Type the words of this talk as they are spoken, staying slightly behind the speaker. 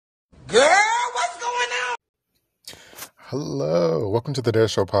Hello, welcome to the Dare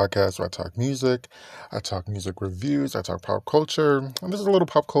Show podcast where I talk music reviews, I talk pop culture, and this is a little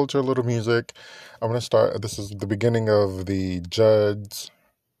pop culture, a little music. I'm going to start, this is the beginning of the Judds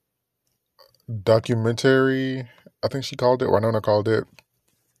documentary, I think she called it, Winona called it,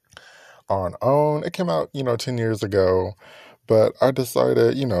 on OWN. It came out, 10 years ago, but I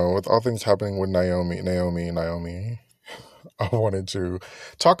decided, with all things happening with Naomi, I wanted to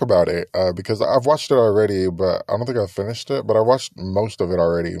talk about it because I've watched it already, but I don't think I've finished it, but I watched most of it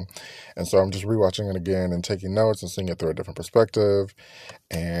already. And so I'm just rewatching it again and taking notes and seeing it through a different perspective.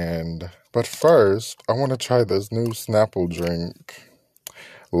 But first, I want to try this new Snapple drink.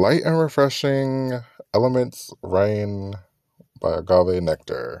 Light and refreshing Elements Rain by Agave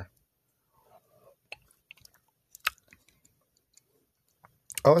Nectar.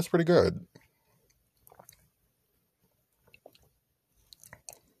 Oh, that's pretty good.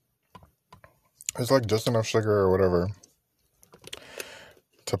 It's like just enough sugar or whatever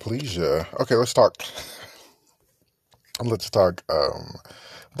to please you. Okay, let's talk. Let's talk.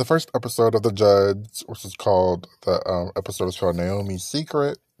 The first episode of the Judds, which is called the episode is called Naomi's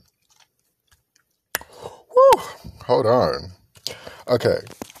Secret. Whew, hold on. Okay,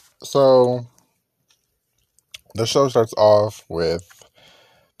 so the show starts off with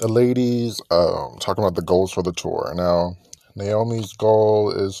the ladies talking about the goals for the tour. Now, Naomi's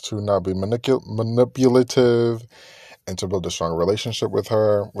goal is to not be manipulative and to build a strong relationship with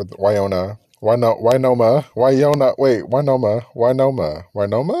Winona. Winona. What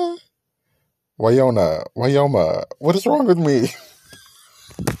is wrong with me?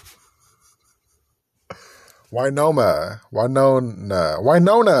 Winona.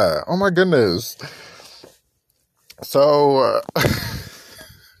 Oh my goodness. So,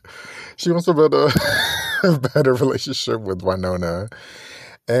 she wants to build a better relationship with Winona.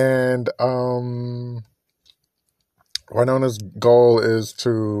 And, Winona's goal is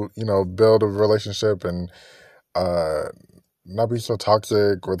to, build a relationship and not be so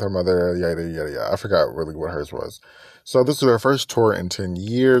toxic with her mother, yada, yada, yada. I forgot really what hers was. So this is their first tour in 10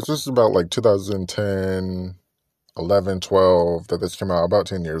 years. This is about like 2010, 11, 12 that this came out, about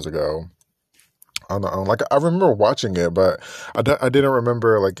 10 years ago on the own. Like, I remember watching it, but I didn't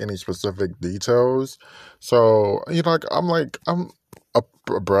remember like any specific details. So, I'm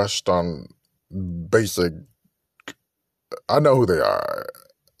abreast on basic. I know who they are,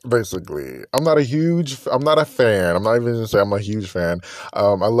 basically. I'm not a fan. I'm not even going to say I'm a huge fan.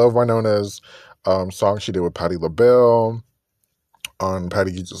 I love Winona's song she did with Patti LaBelle on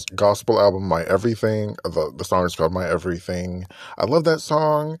Patty's gospel album, My Everything. The song is called My Everything. I love that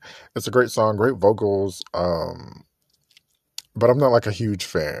song. It's a great song, great vocals. But I'm not like a huge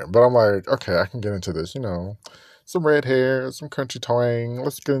fan. But I'm like, okay, I can get into this, some red hair, some country twang.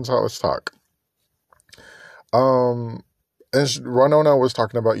 Let's get into it. Let's talk. And Winona was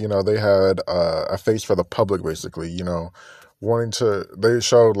talking about, they had a face for the public, basically, they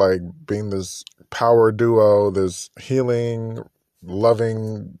showed like being this power duo, this healing,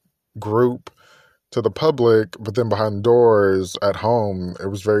 loving group to the public, but then behind doors at home, it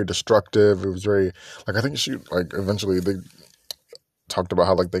was very destructive. It was very, like, I think eventually they talked about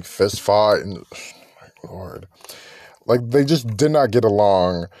how, like, they fist fought and, my Lord, like, they just did not get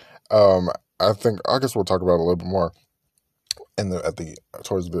along. I guess we'll talk about it a little bit more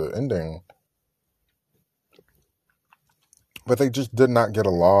towards the ending, but they just did not get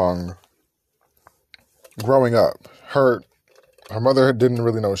along growing up. Her mother didn't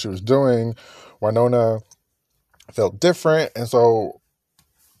really know what she was doing. Winona felt different, and so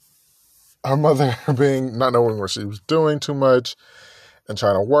her mother not knowing what she was doing too much and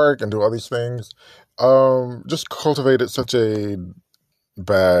trying to work and do all these things, just cultivated such a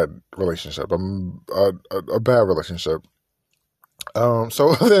bad relationship, a bad relationship.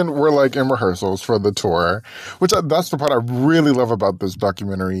 So then we're like in rehearsals for the tour, that's the part I really love about this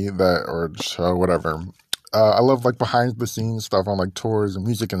documentary or show, whatever. I love like behind the scenes stuff on like tours and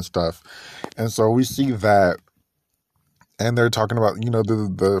music and stuff. And so we see that, and they're talking about,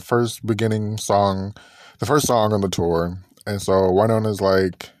 the first beginning song, the first song on the tour. And so Winona's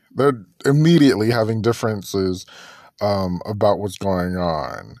like, they're immediately having differences, about what's going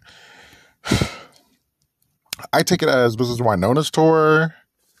on. I take it as this is Winona's tour,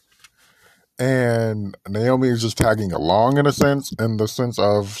 and Naomi is just tagging along in the sense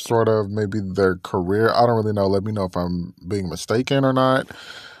of sort of maybe their career. I don't really know. Let me know if I'm being mistaken or not.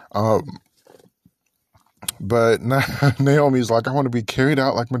 But Naomi's like, I want to be carried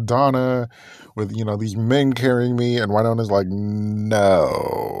out like Madonna with, these men carrying me. And Winona's like,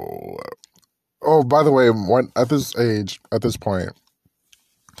 no. Oh, by the way, at this point,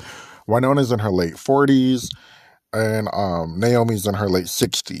 Winona's in her late 40s. and Naomi's in her late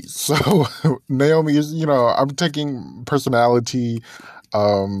 60s. So Naomi is, I'm taking personality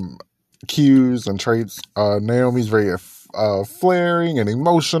um cues and traits. Naomi's very flaring and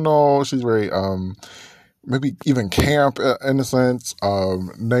emotional. She's very maybe even camp in a sense.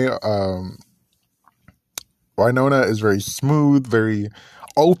 Winona is very smooth, very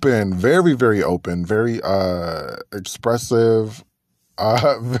open, very, very open, very expressive,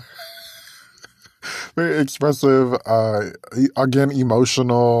 uh, very expressive, again,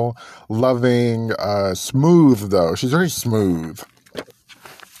 emotional, loving, smooth, though. She's very smooth.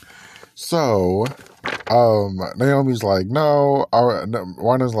 So, Naomi's like, no.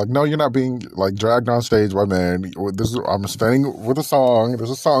 Wana's like, no, you're not being like dragged on stage by men. I'm standing with a song. There's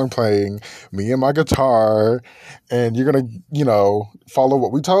a song playing. Me and my guitar, and you're gonna, follow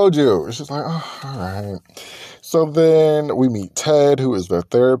what we told you. It's just like, oh, all right. So then we meet Ted, who is their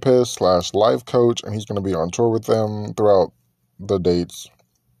therapist / life coach, and he's gonna be on tour with them throughout the dates.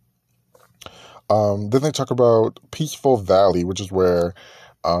 Then they talk about Peaceful Valley, which is where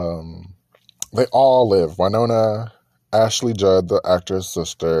they all live. Winona, Ashley Judd, the actress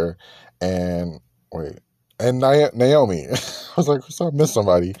sister, and Naomi. I was like, I missed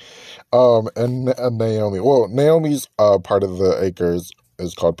somebody. And Naomi. Well, Naomi's part of the acres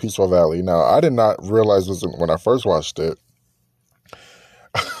is called Peaceful Valley. Now, I did not realize this when I first watched it.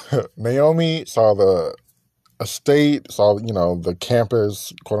 Naomi saw the estate, saw, the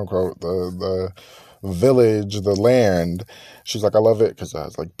campus, quote unquote, the village, the land. She's like, I love it because it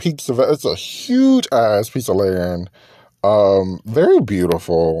has like peaks of it. It's a huge ass piece of land. Very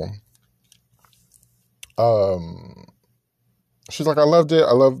beautiful. She's like, I loved it.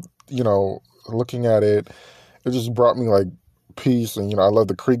 I loved, looking at it. It just brought me like peace, and I love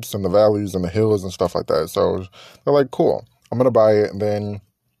the creeks and the valleys and the hills and stuff like that. So they're like, cool, I'm gonna buy it. And then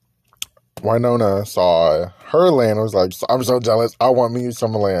Winona saw her land and was like, I'm so jealous. I want me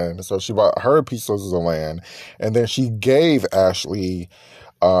some land. So she bought her pieces of land. And then she gave Ashley,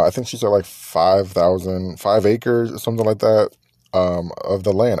 I think she said like 5 acres or something like that, of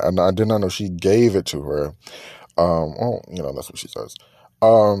the land. And I did not know she gave it to her. Well, that's what she says.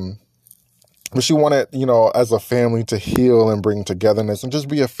 But she wanted, as a family to heal and bring togetherness and just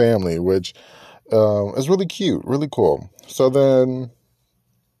be a family, which is really cute, really cool. So then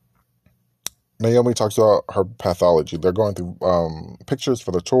Naomi talks about her pathology. They're going through pictures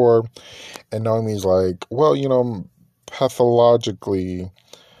for the tour, and Naomi's like, well, pathologically,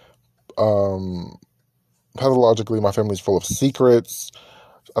 my family's full of secrets.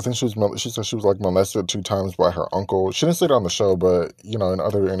 I think she said she was like molested 2 times by her uncle. She didn't say it on the show, but in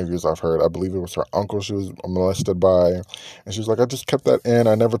other interviews I've heard, I believe it was her uncle she was molested by, and she was like, I just kept that in.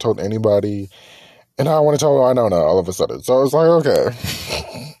 I never told anybody, and I want to tell her I know now all of a sudden. So I was like, okay.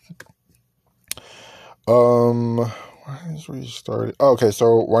 Why is we started? Oh, okay,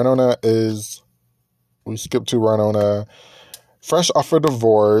 so we skipped to Winona, fresh off a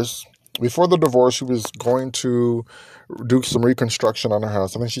divorce. Before the divorce, she was going to do some reconstruction on her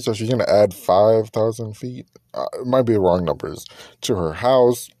house. I think she said she's going to add 5,000 feet. It might be wrong numbers to her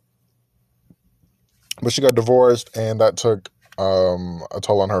house. But she got divorced, and that took a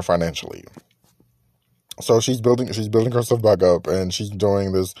toll on her financially. So she's building herself back up, and she's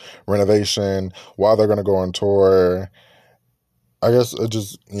doing this renovation while they're going to go on tour. I guess it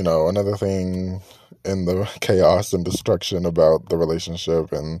just, another thing in the chaos and destruction about the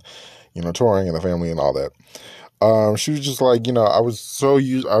relationship and, touring and the family and all that. She was just like,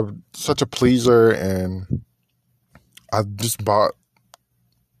 I'm such a pleaser, and I just bought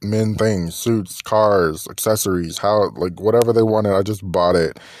men things, suits, cars, accessories, whatever they wanted, I just bought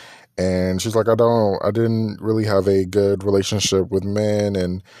it. And she's like, I didn't really have a good relationship with men,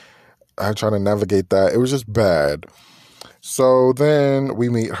 and I try to navigate that. It was just bad. So then we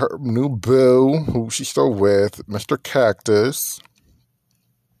meet her new boo, who she's still with, Mr. Cactus.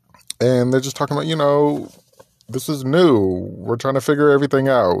 And they're just talking about, this is new. We're trying to figure everything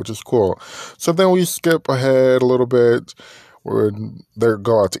out, which is cool. So then we skip ahead a little bit, where they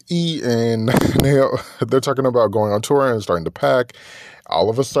go out to eat, and they're talking about going on tour and starting to pack. All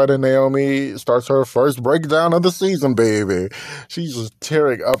of a sudden, Naomi starts her first breakdown of the season, baby. She's just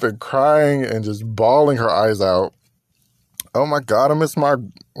tearing up and crying and just bawling her eyes out. Oh my God, I miss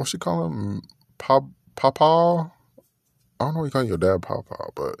what's she call him? Papa? I don't know what you call your dad, Papa,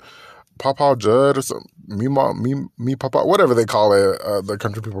 but Papa Judd or something. Me, Papa, whatever they call it, the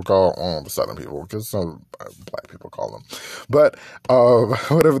country people call, the Southern people, because some black people call them. But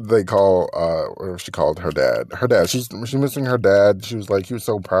whatever they call, whatever she called her dad. She's missing her dad. She was like, he was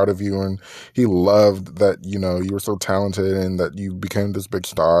so proud of you, and he loved that, you were so talented and that you became this big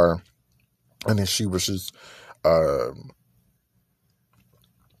star. And then she was just Um,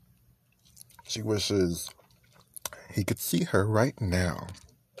 she wishes he could see her right now.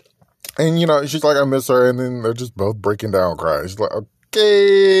 And, she's like, I miss her. And then they're just both breaking down crying. She's like,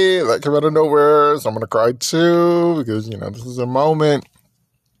 okay, that came out of nowhere. So I'm going to cry too because, this is a moment.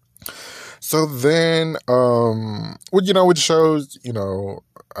 So then, which shows, the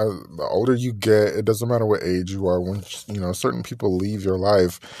older you get, it doesn't matter what age you are. When, certain people leave your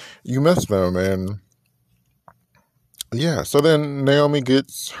life, you miss them. And yeah, so then Naomi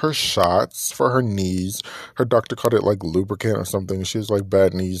gets her shots for her knees. Her doctor called it like lubricant or something. She was like,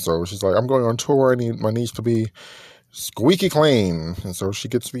 bad knees. So she's like, I'm going on tour. I need my knees to be squeaky clean. And so she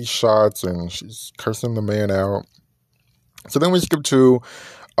gets these shots and she's cursing the man out. So then we skip to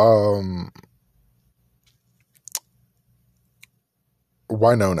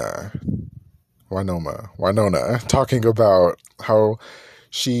Winona talking about how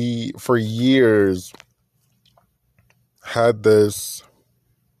she, for years, had this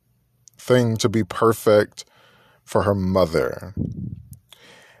thing to be perfect for her mother.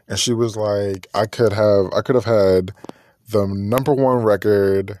 And she was like, I could have had the number one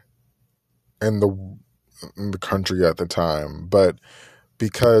record in the country at the time, but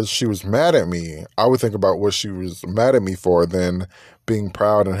because she was mad at me, I would think about what she was mad at me for than being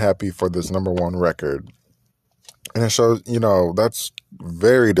proud and happy for this number one record. And it shows, that's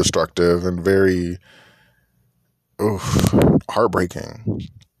very destructive and very heartbreaking.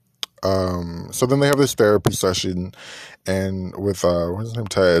 So then they have this therapy session and with what's his name,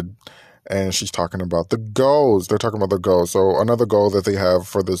 Ted, and she's talking about the goals. They're talking about the goals. So another goal that they have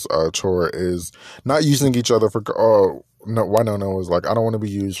for this tour is not using each other for no, Winona was like, I don't want to be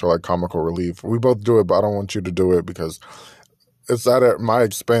used for like comical relief. We both do it, but I don't want you to do it because it's at my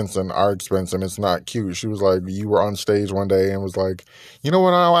expense and our expense, and it's not cute. She was like, you were on stage one day and was like, you know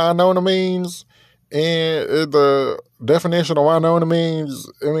what I know what it means? And the definition of Winona means,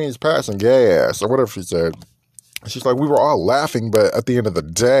 it means passing gas or whatever she said. She's like, we were all laughing, but at the end of the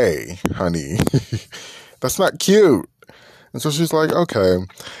day, honey, that's not cute. And so she's like, okay.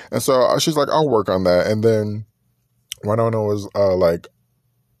 And so she's like, I'll work on that. And then Winona was like,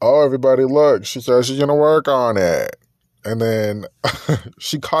 oh, everybody look. She said she's going to work on it. And then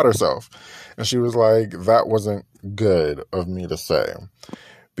she caught herself. And she was like, that wasn't good of me to say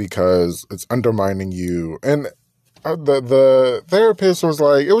because it's undermining you. And the therapist was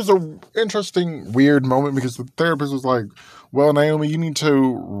like, it was a interesting, weird moment because the therapist was like, well, Naomi, you need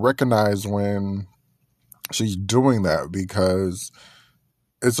to recognize when she's doing that because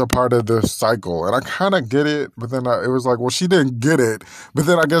it's a part of the cycle. And I kind of get it, but then it was like, well, she didn't get it. But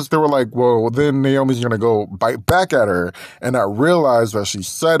then I guess they were like, well, then Naomi's going to go bite back at her and not realize that she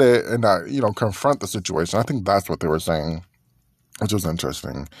said it and not, confront the situation. I think that's what they were saying, which was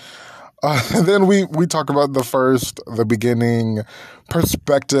interesting. And then we talk about the beginning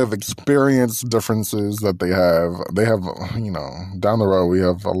perspective, experience differences that they have. They have, down the road, we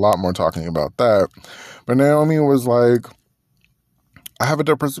have a lot more talking about that. But Naomi was like, I have a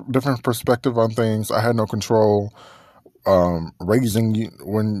different perspective on things. I had no control raising you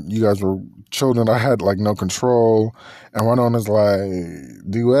when you guys were children. I had like no control. And one on is like,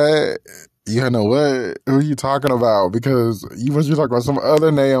 do what? You know what? Who are you talking about? Because you must be talking about some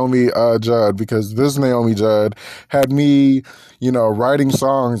other Naomi Judd, because this Naomi Judd had me, writing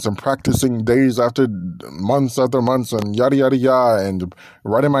songs and practicing days after months and yada, yada, yada, and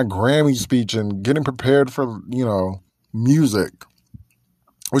writing my Grammy speech and getting prepared for, music.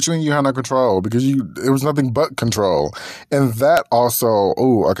 Which means you had no control because it was nothing but control. And that also,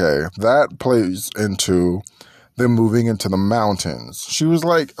 that plays into them moving into the mountains. She was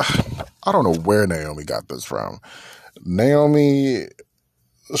like, I don't know where Naomi got this from. Naomi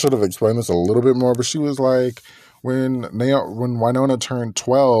should have explained this a little bit more, but she was like, when Winona turned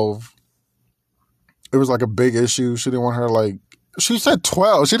 12, it was like a big issue. She didn't want her she said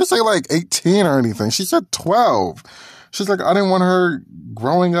 12. She didn't say 18 or anything. She said 12. She's like, I didn't want her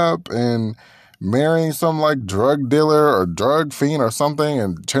growing up and marrying some drug dealer or drug fiend or something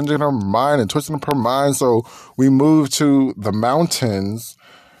and changing her mind and twisting up her mind. So we moved to the mountains.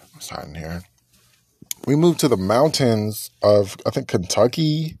 What's happening here? We moved to the mountains of, I think,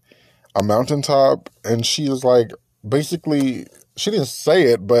 Kentucky, a mountaintop. And she was like, basically, she didn't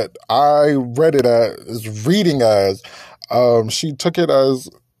say it, but I read it as, she took it as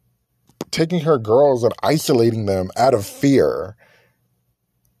taking her girls and isolating them out of fear.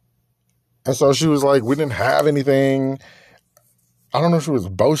 And so she was like, we didn't have anything. I don't know if she was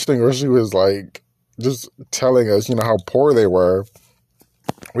boasting or she was just telling us, how poor they were.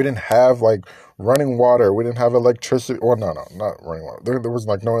 We didn't have running water. We didn't have electricity. Well, no, not running water. There was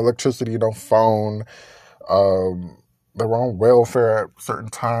no electricity, no phone. They were on welfare at certain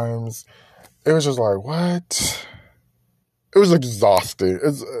times. It was just like, what? It was exhausting.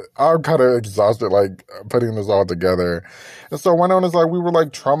 I'm kind of exhausted, like, putting this all together. And so Winona's like, we were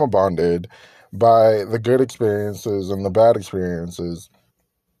like trauma bonded by the good experiences and the bad experiences.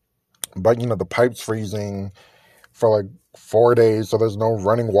 But, the pipes freezing for like 4 days, so there's no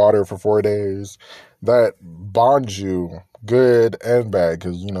running water for 4 days. That bonds you, good and bad,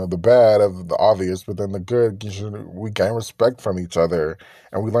 because, the bad of the obvious, but then the good, we gain respect from each other,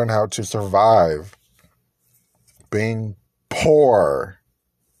 and we learn how to survive being poor.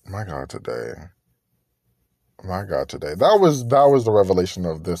 My God, today. That was the revelation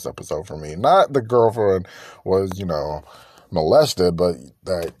of this episode for me. Not the girlfriend was, molested, but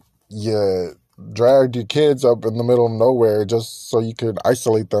that you dragged your kids up in the middle of nowhere just so you could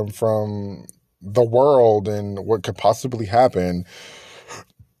isolate them from the world and what could possibly happen.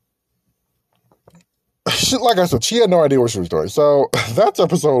 Like I said, she had no idea what she was doing. So that's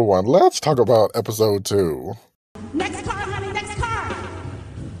episode 1. Let's talk about episode 2. Next car, honey, next car.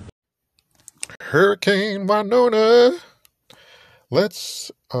 Hurricane Winona.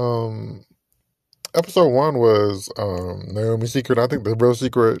 Let's, episode 1 was Naomi's secret. I think the real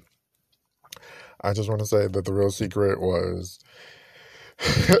secret, I just want to say that the real secret was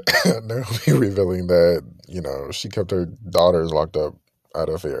Naomi revealing that, she kept her daughters locked up out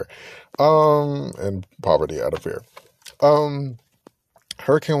of fear. And poverty out of fear.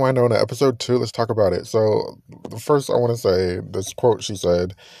 Hurricane Winona, episode 2, let's talk about it. So, first I want to say this quote she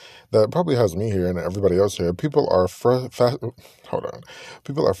said that probably has me here and everybody else here. People are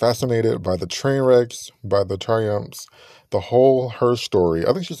fascinated by the train wrecks, by the triumphs, the whole her story.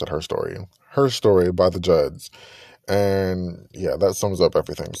 I think she said her story. Her story by the Judds. And yeah, that sums up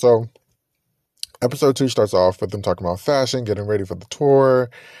everything. So, episode 2 starts off with them talking about fashion, getting ready for the tour.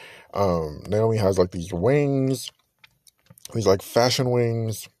 Naomi has like these wings, these like fashion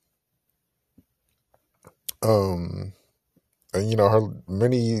wings. And her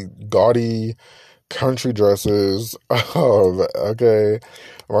many gaudy country dresses. Okay.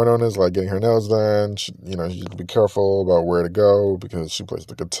 Winona's like getting her nails done. She should be careful about where to go because she plays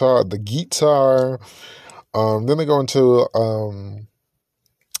the guitar. Then they go into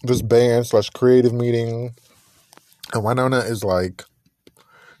this band / creative meeting, and Winona is like way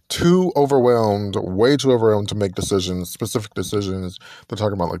too overwhelmed to make specific decisions. They're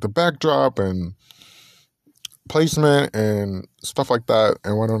talking about like the backdrop and placement and stuff like that,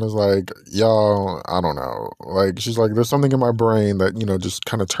 and Winona's like, y'all, I don't know. Like, she's like, there's something in my brain that, just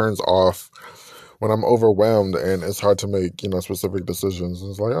kind of turns off when I'm overwhelmed and it's hard to make, specific decisions.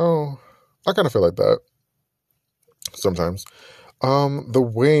 And it's like, oh, I kind of feel like that sometimes. The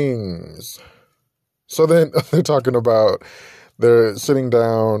wings. So then they're sitting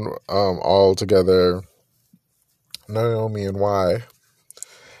down all together, Naomi and Y,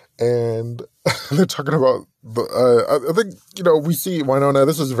 and they're talking about I think, we see Winona.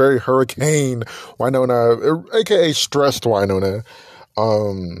 This is very Hurricane Winona, aka stressed Winona,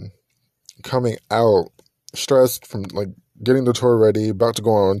 coming out stressed from like getting the tour ready, about to go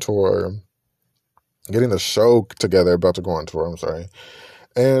on tour, getting the show together, about to go on tour. I'm sorry.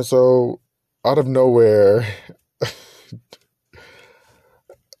 And so out of nowhere,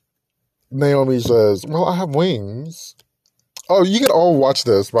 Naomi says, well, I have wings. Oh, you can all watch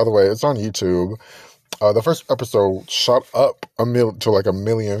this, by the way. It's on YouTube. The first episode shot up to like 1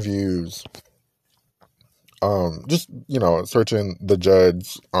 million views. Just, searching the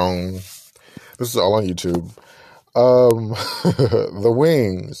Judds. This is all on YouTube. The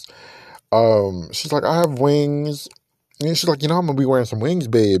wings. She's like, I have wings. And she's like, I'm gonna be wearing some wings,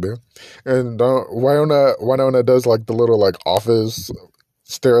 babe. And Winona does like the little like office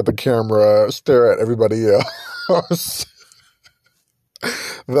stare at the camera, stare at everybody else.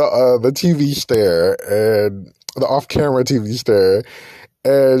 The TV stare and the off-camera TV stare,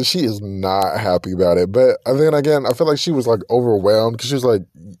 and she is not happy about it. But then again, I feel like she was like overwhelmed because she was like,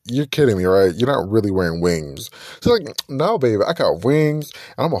 "You're kidding me, right? You're not really wearing wings." She's like, "No, baby, I got wings,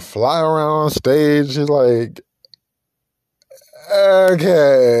 and I'm gonna fly around on stage." She's like,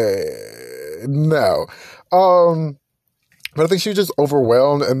 "Okay, no." But I think she was just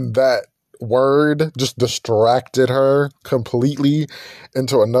overwhelmed, and that word just distracted her completely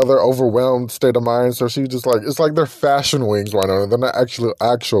into another overwhelmed state of mind. So she just like, it's like they're fashion wings, right now. They're not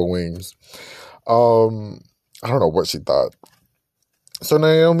actual wings. I don't know what she thought. So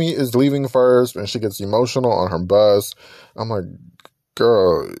Naomi is leaving first, and she gets emotional on her bus. I'm like,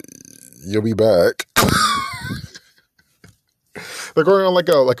 girl, you'll be back. They're going on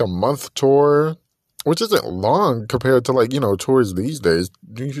like a month tour. which isn't long compared to like, tours these days.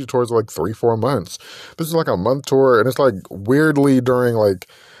 Usually tours are like 3, 4 months. This is like a month tour, and it's like weirdly during like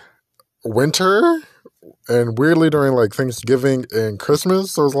winter and weirdly during like Thanksgiving and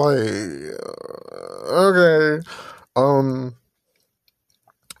Christmas. So it's like, okay. Um,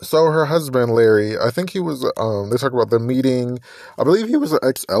 so her husband, Larry, I think he was, they talk about the meeting. I believe he was an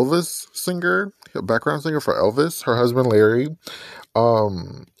ex Elvis singer, a background singer for Elvis. Her husband, Larry,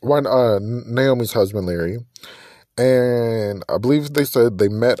 Naomi's husband, Larry. And I believe they said they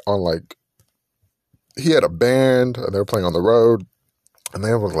met on like, he had a band and they were playing on the road. And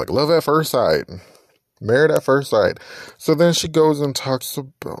they was like, love at first sight, married at first sight. So then she goes and talks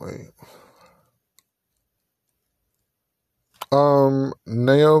about,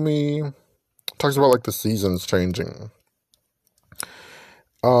 Naomi talks about like the seasons changing.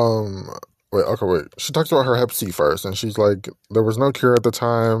 Um, wait. She talks about her Hep C first, and she's like, there was no cure at the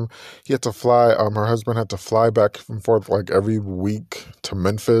time. He had to fly. Her husband had to fly back and forth like every week to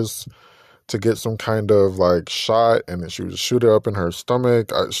Memphis to get some kind of like shot, and then she would shoot it up in her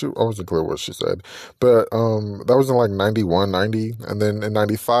stomach. I wasn't clear what she said, but that was in like 91, 90, and then in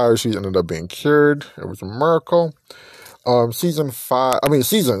 95 she ended up being cured. It was a miracle. Season. So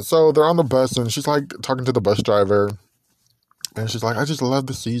they're on the bus, and she's like talking to the bus driver. And she's like, I just love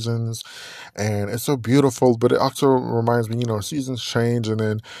the seasons and it's so beautiful, but it also reminds me, seasons change. And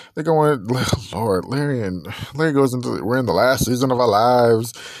then they go on, Lord, Larry goes into, we're in the last season of our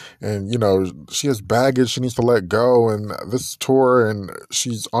lives. And, she has baggage she needs to let go. And this tour, and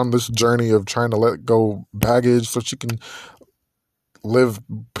she's on this journey of trying to let go baggage so she can live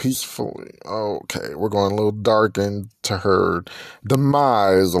peacefully. Okay, we're going a little dark into her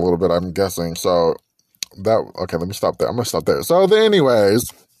demise a little bit, I'm guessing. So, okay, let me stop there. I'm gonna stop there. So then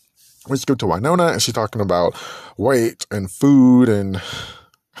anyways, we skip to Winona, and she's talking about weight and food and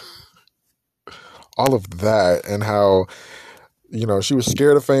all of that, and how she was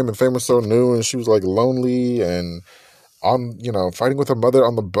scared of fame, and fame was so new, and she was like lonely and on fighting with her mother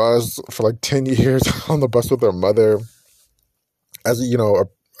on the bus for like 10 years on the bus with her mother as an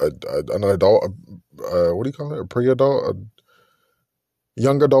adult, what do you call it, a pre-adult, a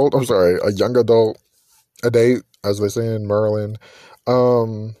young adult, I'm sorry, a young adult, a date, as they say in Maryland.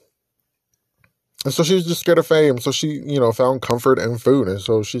 Um, and so she was just scared of fame. So she, found comfort in food. And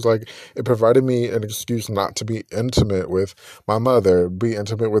so she's like, it provided me an excuse not to be intimate with my mother, be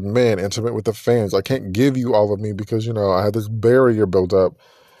intimate with men, intimate with the fans. I can't give you all of me because, I had this barrier built up.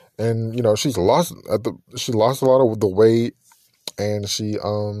 And, she lost a lot of the weight, and she,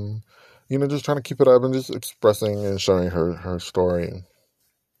 just trying to keep it up and just expressing and showing her story.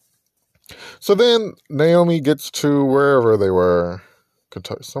 So then Naomi gets to wherever they were,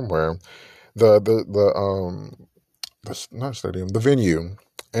 Kentucky, somewhere, not stadium, the venue.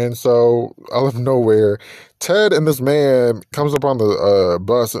 And so out of nowhere, Ted and this man comes up on the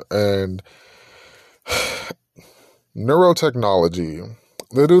bus, and neurotechnology.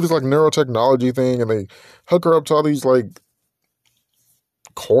 They do this like neurotechnology thing, and they hook her up to all these like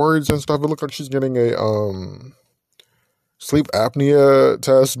cords and stuff. It looks like she's getting a sleep apnea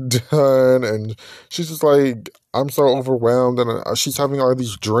test done, and she's just like, I'm so overwhelmed, and she's having all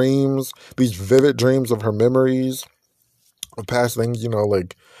these dreams, these vivid dreams of her memories of past things,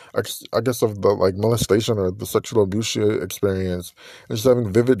 like I guess of the like molestation or the sexual abuse she experienced, and she's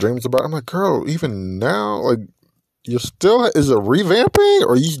having vivid dreams about it. I'm like, girl, even now, like, you're still, is it revamping,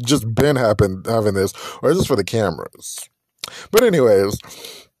 or you just been having this, or is this for the cameras? But anyways,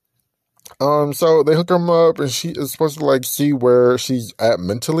 so they hook him up, and she is supposed to like see where she's at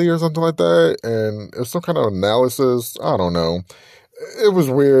mentally or something like that, and it's some kind of analysis. I don't know. It was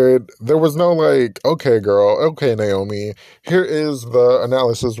weird. There was no like, okay, girl, okay, Naomi, here is the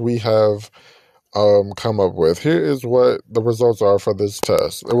analysis we have come up with. Here is what the results are for this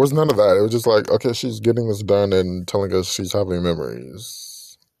test. There was none of that. It was just like, okay, she's getting this done and telling us she's having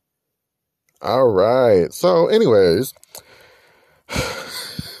memories. All right. So, anyways,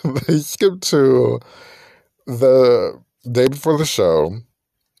 they skipped to the day before the show.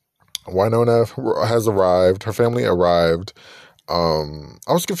 Winona has arrived. Her family arrived. I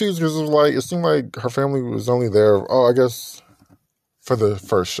was confused because it seemed like her family was only there. Oh, I guess for the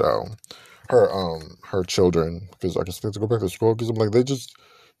first show, her children, because I guess they had to go back to school. Because I'm like, you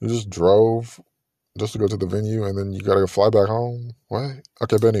just drove just to go to the venue, and then you gotta fly back home. What?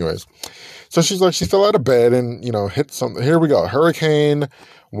 Okay, but anyways, so she's like, she fell out of bed and hit something. Here we go. Hurricane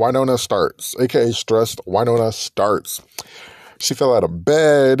Winona starts, aka stressed Winona starts. She fell out of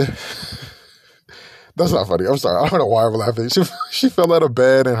bed. That's not funny. I'm sorry. I don't know why I'm laughing. She fell out of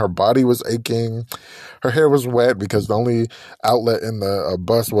bed and her body was aching. her hair was wet because the only outlet in the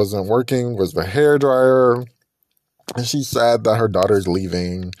bus wasn't working, was the hair dryer. And she's sad that her daughter's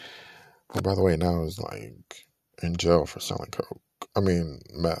leaving. Oh, by the way, now is like in jail for selling coke. I mean,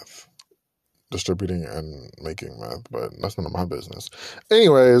 meth. Distributing and making meth, but that's none of my business.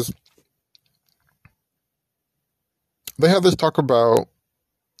 Anyways, they have this talk about,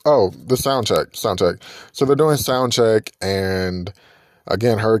 the sound check. So they're doing sound check, and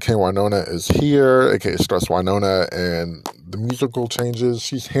again, Hurricane Winona is here, aka Stress Winona, and the musical changes.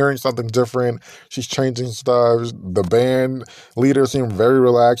 She's hearing something different. She's changing stuff. The band leader seemed very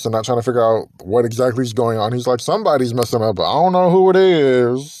relaxed and not trying to figure out what exactly is going on. He's like, somebody's messing up, but I don't know who it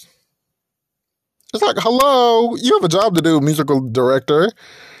is. It's like, hello, you have a job to do, musical director.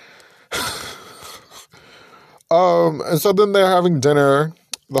 And so then they're having dinner,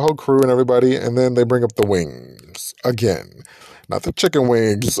 the whole crew and everybody, and then they bring up the wings again. Not the chicken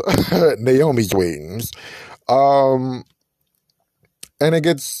wings, Naomi's wings. And it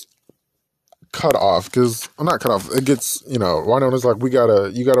gets cut off because, well, not cut off. It gets, Winona's like, you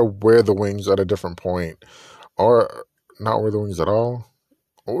gotta wear the wings at a different point, or not wear the wings at all.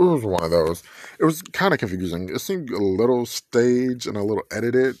 It was one of those. It was kind of confusing. It seemed a little staged and a little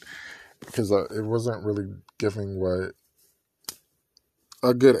edited because it wasn't really giving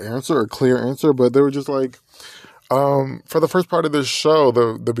a good answer, a clear answer, but they were just like, for the first part of this show,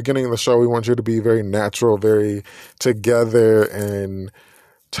 the beginning of the show, we want you to be very natural, very together and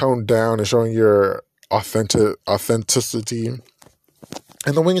toned down and showing your authenticity.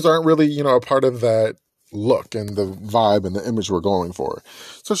 And the wings aren't really, a part of that look and the vibe and the image we're going for.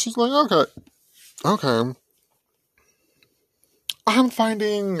 So she's like, okay. I'm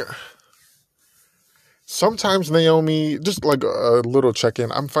finding sometimes Naomi, just like a little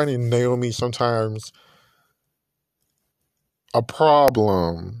check-in, I'm finding Naomi sometimes a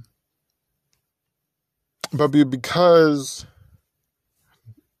problem. But because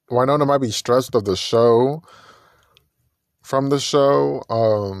Winona might be stressed of the show, from the show,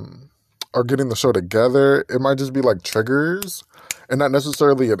 or getting the show together, it might just be like triggers and not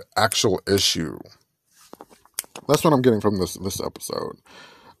necessarily an actual issue. That's what I'm getting from this episode.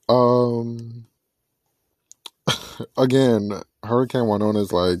 Again, Hurricane Winona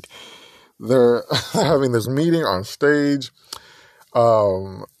is like, they're having this meeting on stage.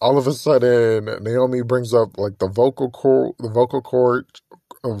 All of a sudden, Naomi brings up like the vocal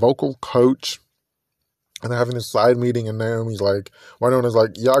coach, and they're having this side meeting, and Winona's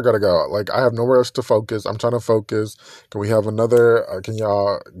like, yeah, I gotta go. Like, I have nowhere else to focus. I'm trying to focus. Can we have another, can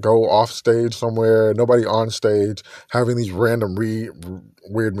y'all go off stage somewhere? Nobody on stage, having these random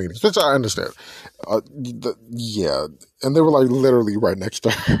weird meetings, which I understand. Yeah. And they were like literally right next to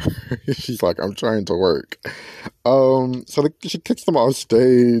her. She's like, I'm trying to work. So she kicks them off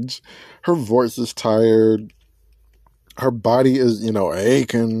stage. Her voice is tired. Her body is,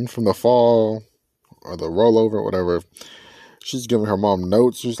 aching from the fall or the rollover, whatever. She's giving her mom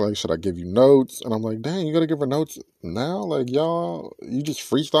notes. She's like, should I give you notes? And I'm like, dang, you gotta give her notes now? Like, y'all, you just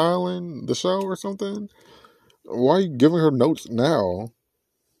freestyling the show or something? Why are you giving her notes now?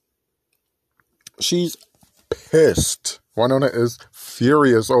 She's pissed. Winona is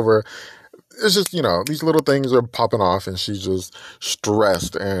furious over, it's just, these little things are popping off and she's just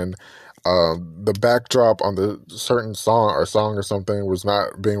stressed. And the backdrop on the certain song or something was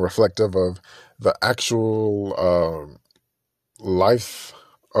not being reflective of the actual life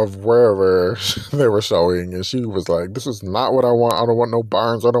of wherever they were showing. And she was like, this is not what I want. I don't want no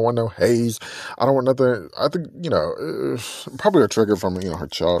barns. I don't want no haze. I don't want nothing. I think, probably a trigger from,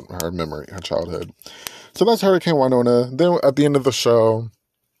 her memory, her childhood. So that's Hurricane Winona. Then at the end of the show,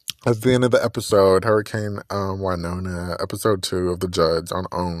 at the end of the episode, Hurricane Winona, episode 2 of the Judds on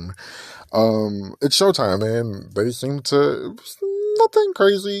OWN. It's showtime, and they seem to, nothing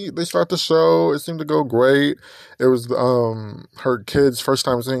crazy. They start the show. It seemed to go great. It was her kids' first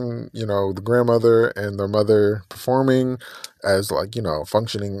time seeing, the grandmother and their mother performing as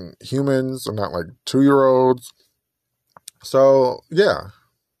functioning humans and not like 2-year-olds. So yeah,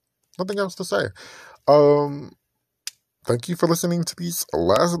 nothing else to say. Thank you for listening to these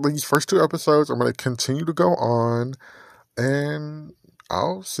first 2 episodes. I'm going to continue to go on, and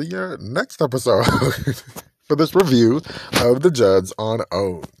I'll see you next episode for this review of the Judds on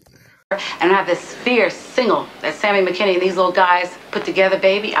OWN. And I have this fierce single that Sammy McKinney and these little guys put together,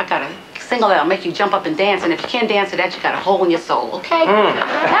 baby. I got a single that'll make you jump up and dance, and if you can't dance to that, you got a hole in your soul, okay?